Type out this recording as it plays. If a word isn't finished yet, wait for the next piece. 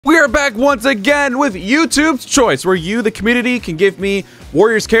are back once again with YouTube's Choice, where you, the community, can give me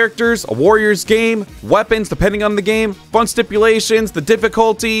Warriors characters, a Warriors game, weapons depending on the game, fun stipulations, the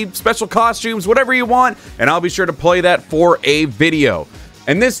difficulty, special costumes, whatever you want, and I'll be sure to play that for a video.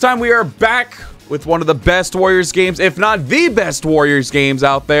 And this time we are back with one of the best Warriors games, if not the best Warriors games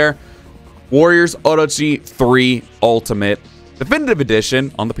out there, Warriors Orochi 3 Ultimate Definitive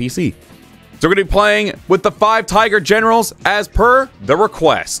Edition on the PC. So we're going to be playing with the 5 Tiger Generals as per the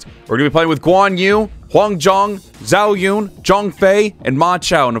request. We're going to be playing with Guan Yu, Huang Zhong, Zhao Yun, Zhong Fei, and Ma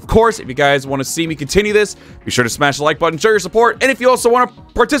Chao. And of course, if you guys want to see me continue this, be sure to smash the like button, show your support. And if you also want to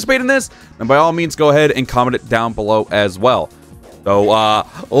participate in this, then by all means, go ahead and comment it down below as well. So,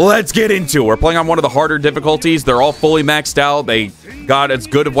 let's get into it. We're playing on one of the harder difficulties. They're all fully maxed out. They got as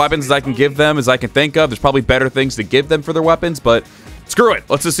good of weapons as I can give them, as I can think of. There's probably better things to give them for their weapons, but screw it.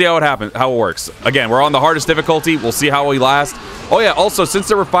 Let's just see how it happens, how it works. Again, we're on the hardest difficulty. We'll see how we last. Oh yeah, also, since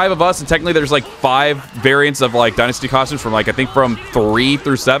there were 5 of us, and technically there's like 5 variants of like Dynasty costumes from like, I think from 3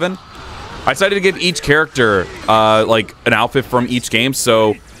 through 7, I decided to give each character like an outfit from each game.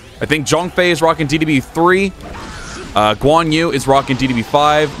 So I think Zhong Fei is rocking DDB 3. Guan Yu is rocking DDB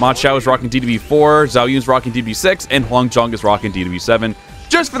 5. Ma Chao is rocking DDB 4. Zhao Yun is rocking DDB 6. And Huang Zhong is rocking DDB 7.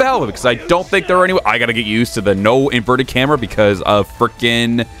 Just for the hell of it, because I don't think there are any... I gotta get used to the no inverted camera because of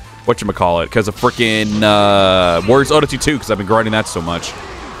frickin' whatchamacallit, because of frickin' Warriors Orochi 2, because I've been grinding that so much.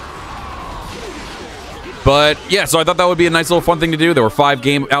 But yeah, so I thought that would be a nice little fun thing to do. There were 5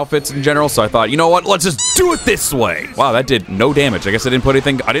 game outfits in general, so I thought, you know what, let's just do it this way. Wow, that did no damage. I guess I didn't put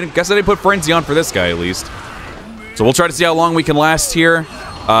anything... I didn't put Frenzy on for this guy, at least. So we'll try to see how long we can last here.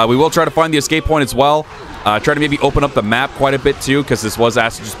 We will try to find the escape point as well. Try to maybe open up the map quite a bit too, because this was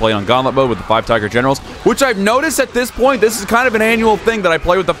asked to just play on Gauntlet Mode with the 5 Tiger Generals, which I've noticed at this point, this is kind of an annual thing that I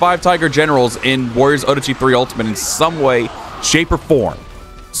play with the 5 Tiger Generals in Warriors Orochi 3 Ultimate in some way, shape, or form.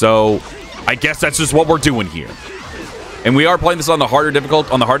 So I guess that's just what we're doing here. And we are playing this on the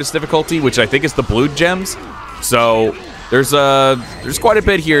hardest difficulty, which I think is the blue gems. So there's quite a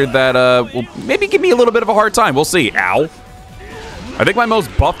bit here that will maybe give me a little bit of a hard time. We'll see. Ow. I think my most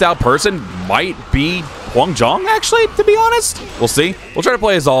buffed out person might be Huang Zhong, actually, to be honest. We'll see. We'll try to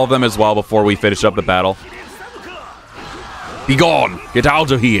play as all of them as well before we finish up the battle. Be gone. Get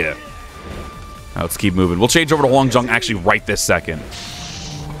out of here. Now, let's keep moving. We'll change over to Huang Zhong actually right this second.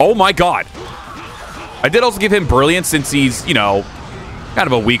 Oh my god. I did also give him Brilliance since he's, you know, kind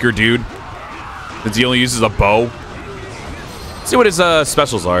of a weaker dude. Since he only uses a bow. Let's see what his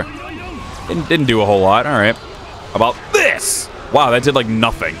specials are. Didn't do a whole lot. All right. How about this? Wow, that did like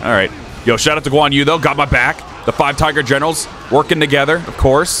nothing. All right. Yo, shout out to Guan Yu, though. Got my back. The 5 Tiger Generals working together, of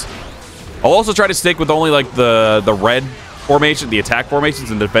course. I'll also try to stick with only like the red formation, the attack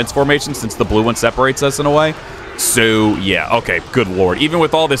formations and defense formations, since the blue one separates us in a way. So, yeah. Okay, good lord. Even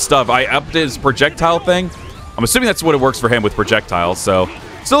with all this stuff, I upped his projectile thing. I'm assuming that's what it works for him with projectiles, so...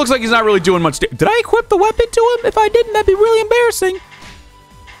 Still looks like he's not really doing much... Did I equip the weapon to him? If I didn't, that'd be really embarrassing.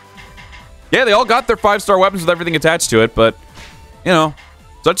 Yeah, they all got their 5-star weapons with everything attached to it, but... You know,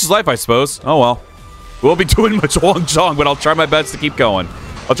 such is life, I suppose. Oh, well. We won't be doing much Huang Zhong, but I'll try my best to keep going.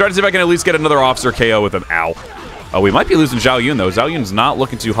 I'll try to see if I can at least get another officer KO with him. Ow. Oh, we might be losing Zhao Yun, though. Zhao Yun's not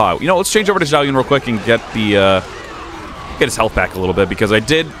looking too hot. You know, let's change over to Zhao Yun real quick and get the, get his health back a little bit, because I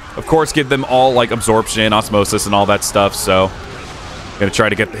did, of course, give them all, like, absorption, osmosis, and all that stuff, so... Gonna try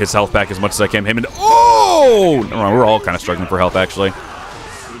to get his health back as much as I can. Him and... Oh! No, we're all kind of struggling for health, actually.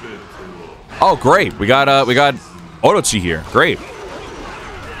 Oh, great. We got Orochi here. Great.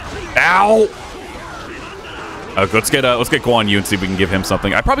 Ow! Let's get Guan Yu and see if we can give him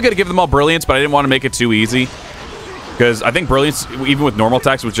something. I probably got to give them all Brilliance, but I didn't want to make it too easy. Because I think Brilliance, even with normal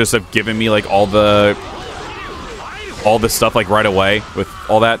attacks, would just have given me, like, all the stuff, like, right away with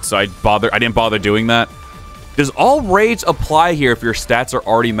all that. So I didn't bother doing that. Does all rage apply here if your stats are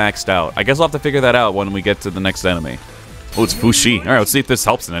already maxed out? I guess I'll have to figure that out when we get to the next enemy. Oh, it's Fushi. All right, let's see if this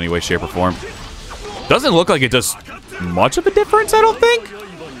helps in any way, shape, or form. Doesn't look like it does much of a difference, I don't think.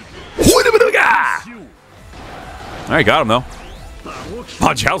 All right, got him, though.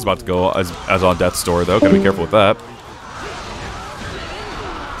 Ma Chao's about to go as on death's door, though. Gotta be careful with that.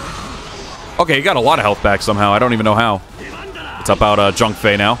 Okay, he got a lot of health back somehow. I don't even know how. Let's up out Zhong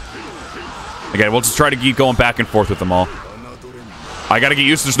Fei now. Again, we'll just try to keep going back and forth with them all. I gotta get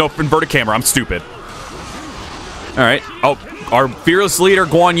used to there's no inverted camera. I'm stupid. All right. Oh, our fearless leader,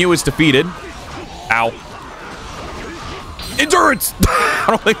 Guan Yu, is defeated. Ow. Endurance! I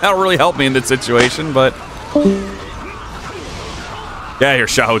don't think that'll really help me in this situation, but... Yeah, here,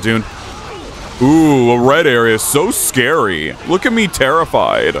 Xiahou Dun. Ooh, a red area is so scary. Look at me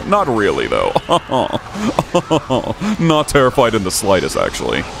terrified. Not really, though. Not terrified in the slightest,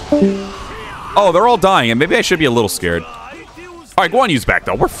 actually. Oh, they're all dying, and maybe I should be a little scared. All right, Guan Yu's back,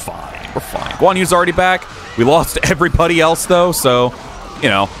 though. We're fine. We're fine. Guan Yu's already back. We lost everybody else, though, so, you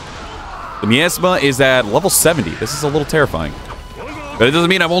know. The miasma is at level 70. This is a little terrifying. But it doesn't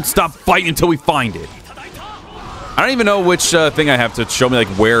mean I won't stop fighting until we find it. I don't even know which thing I have to show me, like,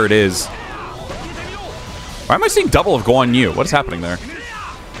 where it is. Why am I seeing double of Guan Yu? What is happening there?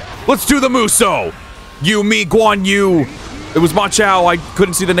 Let's do the Muso! You, me, Guan Yu! It was Ma Chao. I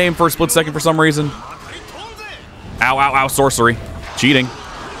couldn't see the name for a split second for some reason. Ow, ow, ow, sorcery. Cheating.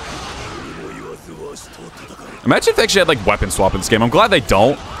 Imagine if they actually had, like, weapon swap in this game. I'm glad they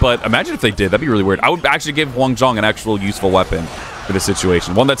don't, but imagine if they did. That'd be really weird. I would actually give Huang Zhong an actual useful weapon for this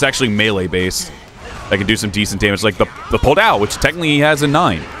situation. One that's actually melee-based. That can do some decent damage, like the pulled out, which technically he has in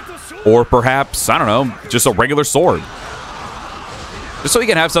 9. Or perhaps, I don't know, just a regular sword. Just so he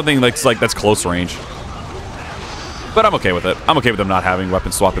can have something that's close range. But I'm okay with it. I'm okay with them not having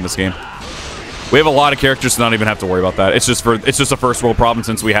weapon swap in this game. We have a lot of characters to not even have to worry about that. It's just a first world problem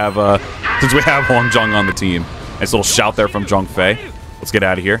since we have Huang Zhong on the team. Nice little shout there from Zhong Fei. Let's get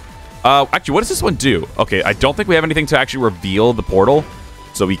out of here. Actually, what does this one do? Okay, I don't think we have anything to actually reveal the portal.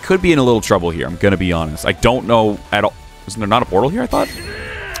 So we could be in a little trouble here. I'm going to be honest. I don't know at all. Isn't there not a portal here, I thought?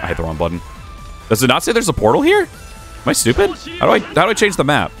 I hit the wrong button. Does it not say there's a portal here? Am I stupid? How do I change the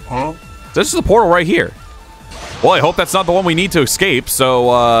map? Huh? This is a portal right here. Well, I hope that's not the one we need to escape,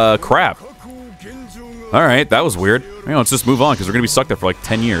 so, crap. Alright, that was weird. You know, let's just move on, because we're going to be stuck there for like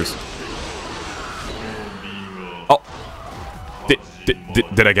 10 years. Oh.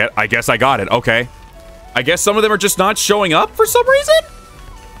 Did I get... I guess I got it. Okay. I guess some of them are just not showing up for some reason?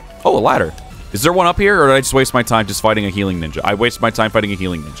 Oh, a ladder. Is there one up here, or did I just waste my time just fighting a healing ninja? I wasted my time fighting a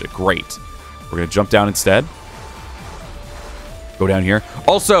healing ninja. Great. We're going to jump down instead. Go down here.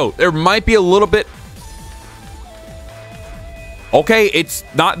 Also, there might be a little bit... Okay, it's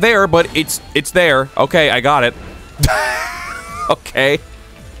not there, but it's there. Okay, I got it. Okay.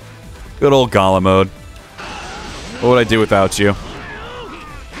 Good old Gauntlet Mode. What would I do without you?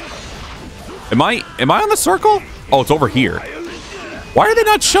 Am I on the circle? Oh, it's over here. Why are they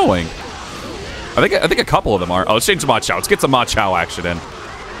not showing? I think a couple of them are. Oh, let's change to Ma Chao. Let's get some Ma Chao action in.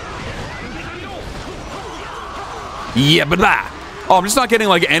 Yeah, but oh, I'm just not getting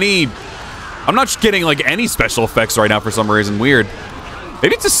like any. I'm not getting like any special effects right now for some reason. Weird.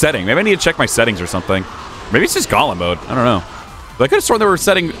 Maybe it's a setting. Maybe I need to check my settings or something. Maybe it's just Gauntlet Mode. I don't know. But I could have sworn they were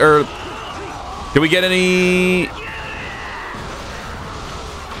setting. Or can we get any?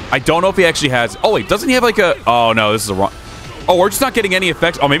 I don't know if he actually has... Oh, wait. Doesn't he have like a... Oh, no. This is a wrong... Oh, we're just not getting any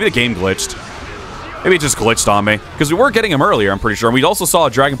effects. Oh, maybe the game glitched. Maybe it just glitched on me. Because we were getting him earlier, I'm pretty sure. And we also saw a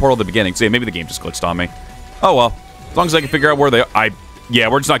dragon portal at the beginning. So yeah, maybe the game just glitched on me. Oh, well. As long as I can figure out where they... Yeah,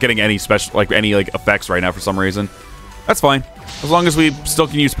 we're just not getting any special... Like, any, like, effects right now for some reason. That's fine. As long as we still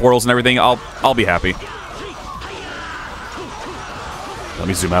can use portals and everything, I'll be happy. Let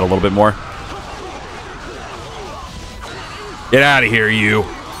me zoom out a little bit more. Get out of here, you.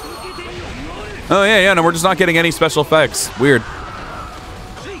 Oh, yeah, no, we're just not getting any special effects. Weird.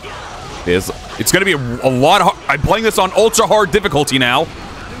 It's going to be a lot of... I'm playing this on ultra hard difficulty now,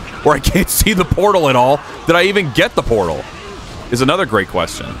 where I can't see the portal at all. Did I even get the portal? Is another great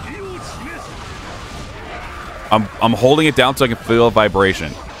question. I'm holding it down so I can feel a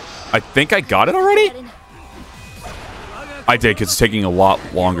vibration. I think I got it already? I did, because it's taking a lot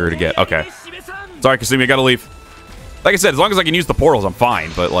longer to get... Okay. Sorry, Kasumi, I gotta leave. Like I said, as long as I can use the portals, I'm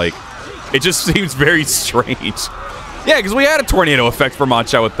fine, but, like... It just seems very strange. Yeah, because we had a tornado effect for Ma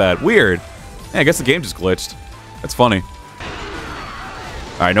Chao with that. Weird. Yeah, I guess the game just glitched. That's funny.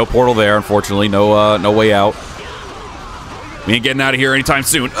 Alright, no portal there, unfortunately. No way out. We ain't getting out of here anytime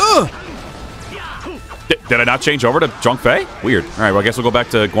soon. Ugh! Did I not change over to Zhong Fei? Weird. Alright, well, I guess we'll go back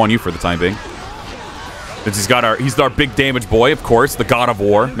to Guan Yu for the time being. Since he's our big damage boy, of course. The God of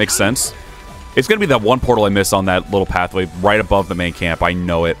War. Makes sense. It's gonna be that one portal I missed on that little pathway right above the main camp. I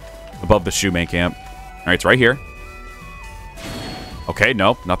know it. Above the SHU main camp. Alright, it's right here. Okay,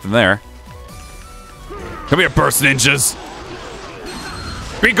 nope, nothing there. Come here, burst ninjas!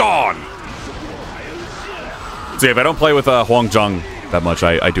 Be gone! See, if I don't play with Huang Zhong that much,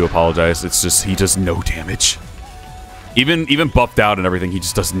 I do apologize. It's just, he does no damage. Even buffed out and everything, he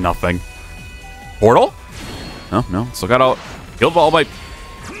just does nothing. Portal? No. Still got all... Killed all my...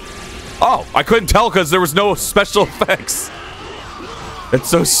 Oh, I couldn't tell because there was no special effects. That's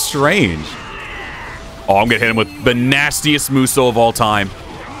so strange. Oh, I'm gonna hit him with the nastiest Muso of all time.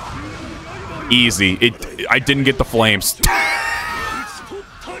 Easy. I didn't get the flames.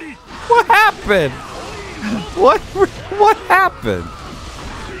 What happened? happened? What happened?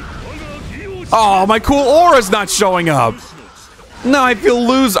 Oh, my cool aura's not showing up. No, I feel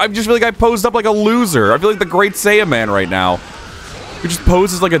I just feel like I posed up like a loser. I feel like the Great Saiyan Man right now. Who just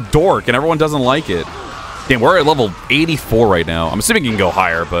poses like a dork and everyone doesn't like it. Damn, we're at level 84 right now. I'm assuming you can go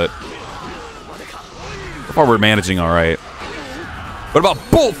higher, but so far we're managing all right. What about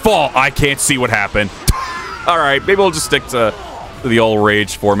Bolt Fall? I can't see what happened. All right, maybe we'll just stick to the old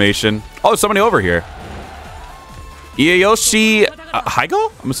rage formation. Oh, there's somebody over here. Ieyoshi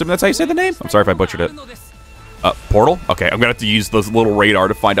Haigo? I'm assuming that's how you say the name. I'm sorry if I butchered it. Portal? Okay, I'm gonna have to use this little radar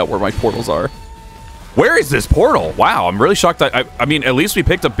to find out where my portals are. Where is this portal? Wow, I'm really shocked. I mean, at least we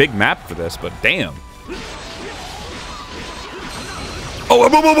picked a big map for this, but damn.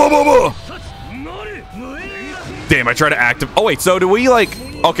 Oh, damn, I tried to activate. Oh, wait, so do we, like...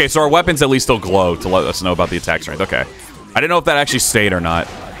 Okay, so our weapons at least still glow to let us know about the attack strength. Okay. I didn't know if that actually stayed or not.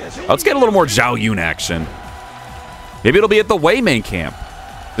 Let's get a little more Zhao Yun action. Maybe it'll be at the Wei main camp,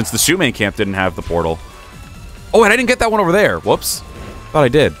 since the Shu main camp didn't have the portal. Oh, and I didn't get that one over there. Whoops. Thought I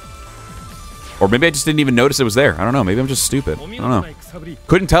did. Or maybe I just didn't even notice it was there. I don't know. Maybe I'm just stupid. I don't know.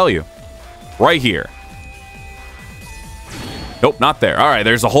 Couldn't tell you. Right here. Nope, not there. All right,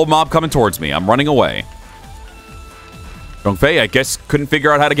 there's a whole mob coming towards me. I'm running away. Zhongfei, I guess, couldn't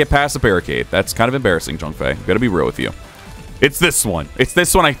figure out how to get past the barricade. That's kind of embarrassing, Zhongfei. I'm gonna be real with you. It's this one. It's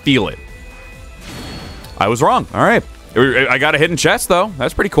this one. I feel it. I was wrong. All right. I got a hidden chest, though.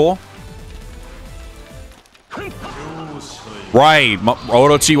 That's pretty cool. Right.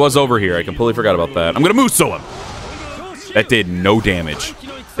 Orochi was over here. I completely forgot about that. I'm gonna Muso him. That did no damage.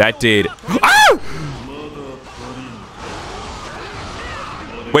 That did... Ah!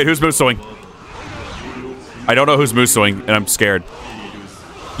 Wait, who's Musoing? I don't know who's Musoing, and I'm scared.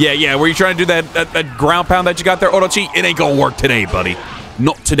 Yeah, were you trying to do that ground pound that you got there, Orochi? It ain't gonna work today, buddy.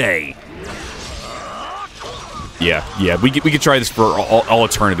 Not today. Yeah, we could try this for all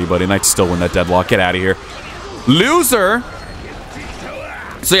eternity, buddy, and I'd still win that deadlock. Get out of here. Loser!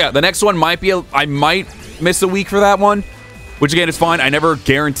 So yeah, the next one might be I might miss a week for that one, which again is fine. I never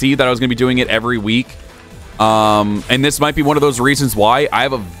guaranteed that I was gonna be doing it every week. And this might be one of those reasons why. I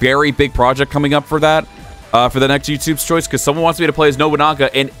have a very big project coming up for that, for the next YouTube's Choice, because someone wants me to play as Nobunaga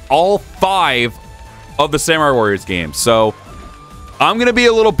in all 5 of the Samurai Warriors games. So I'm going to be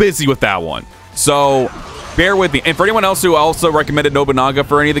a little busy with that one. So bear with me. And for anyone else who also recommended Nobunaga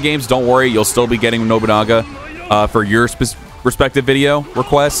for any of the games, don't worry. You'll still be getting Nobunaga for your respective video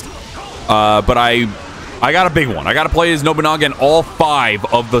request. But I got a big one. I got to play as Nobunaga in all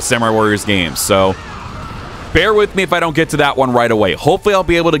 5 of the Samurai Warriors games. So bear with me if I don't get to that one right away. Hopefully, I'll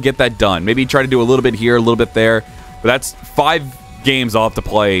be able to get that done. Maybe try to do a little bit here, a little bit there. But that's 5 games I'll have to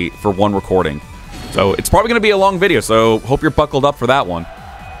play for one recording. So it's probably going to be a long video, so hope you're buckled up for that one.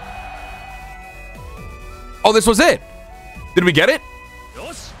 Oh, this was it. Did we get it?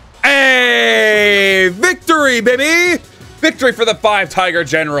 Hey! Victory, baby! Victory for the 5 Tiger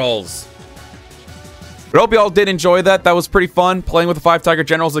Generals. But I hope you all did enjoy that. That was pretty fun, playing with the 5 Tiger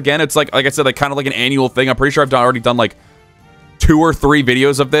Generals again. It's like I said, like kind of like an annual thing. I'm pretty sure I've already done like 2 or 3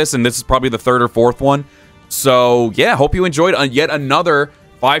 videos of this, and this is probably the 3rd or 4th one. So yeah, hope you enjoyed yet another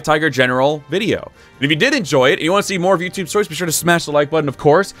 5 Tiger General video. And if you did enjoy it and you want to see more of YouTube's Choice, be sure to smash the like button, of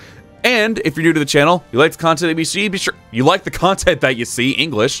course. And if you're new to the channel, you like the content that we see, be sure you like the content that you see,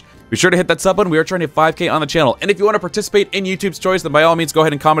 English, be sure to hit that sub button. We are trying to hit 5K on the channel. And if you want to participate in YouTube's Choice, then by all means, go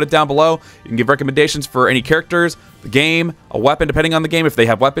ahead and comment it down below. You can give recommendations for any characters, the game, a weapon, depending on the game, if they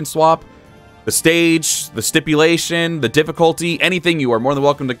have weapon swap, the stage, the stipulation, the difficulty, anything, you are more than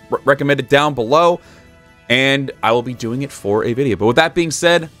welcome to recommend it down below. And I will be doing it for a video. But with that being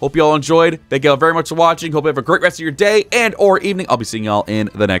said, hope you all enjoyed. Thank you all very much for watching. Hope you have a great rest of your day and or evening. I'll be seeing y'all in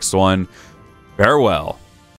the next one. Farewell.